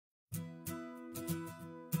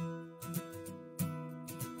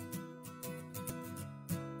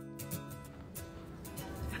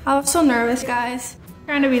I'm so nervous, guys.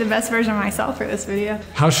 Trying to be the best version of myself for this video.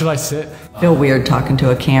 How should I sit? Feel weird talking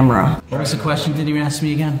to a camera. What was the question? Did you ask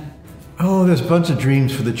me again? Oh, there's a bunch of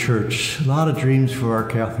dreams for the church. A lot of dreams for our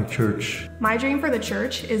Catholic Church. My dream for the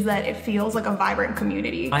church is that it feels like a vibrant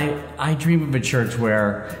community. I dream of a church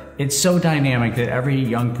where it's so dynamic that every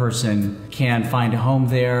young person can find a home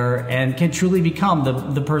there and can truly become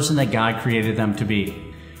the person that God created them to be.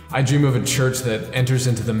 I dream of a church that enters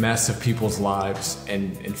into the mess of people's lives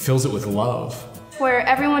and fills it with love. Where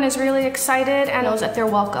everyone is really excited and knows that they're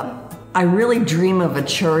welcome. I really dream of a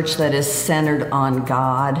church that is centered on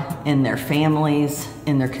God in their families,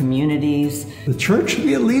 in their communities. The church should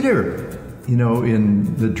be a leader, you know,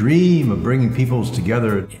 in the dream of bringing peoples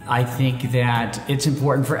together. I think that it's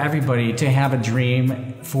important for everybody to have a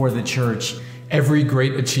dream for the church. Every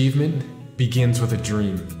great achievement begins with a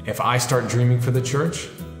dream. If I start dreaming for the church,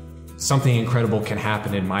 something incredible can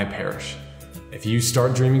happen in my parish. If you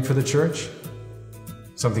start dreaming for the church,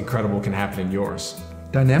 something incredible can happen in yours.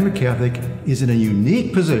 Dynamic Catholic is in a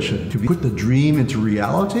unique position to put the dream into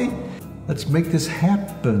reality. Let's make this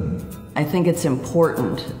happen. I think it's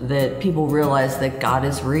important that people realize that God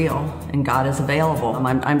is real and God is available.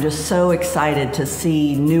 I'm just so excited to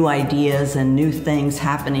see new ideas and new things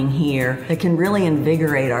happening here that can really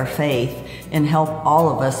invigorate our faith and help all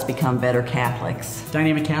of us become better Catholics.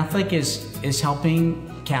 Dynamic Catholic is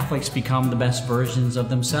helping Catholics become the best versions of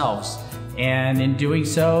themselves. And in doing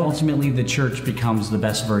so, ultimately the church becomes the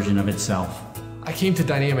best version of itself. I came to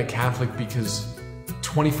Dynamic Catholic because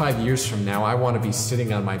 25 years from now, I want to be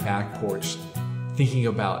sitting on my back porch thinking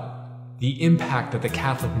about the impact that the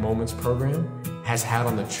Catholic Moments program has had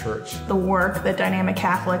on the church. The work that Dynamic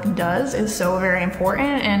Catholic does is so very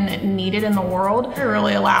important and needed in the world. It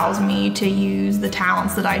really allows me to use the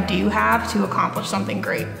talents that I do have to accomplish something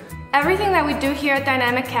great. Everything that we do here at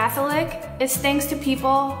Dynamic Catholic is thanks to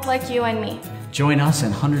people like you and me. Join us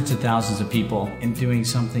and hundreds of thousands of people in doing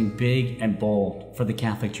something big and bold for the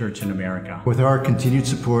Catholic Church in America. With our continued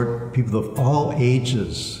support, people of all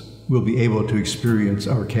ages will be able to experience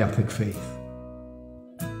our Catholic faith.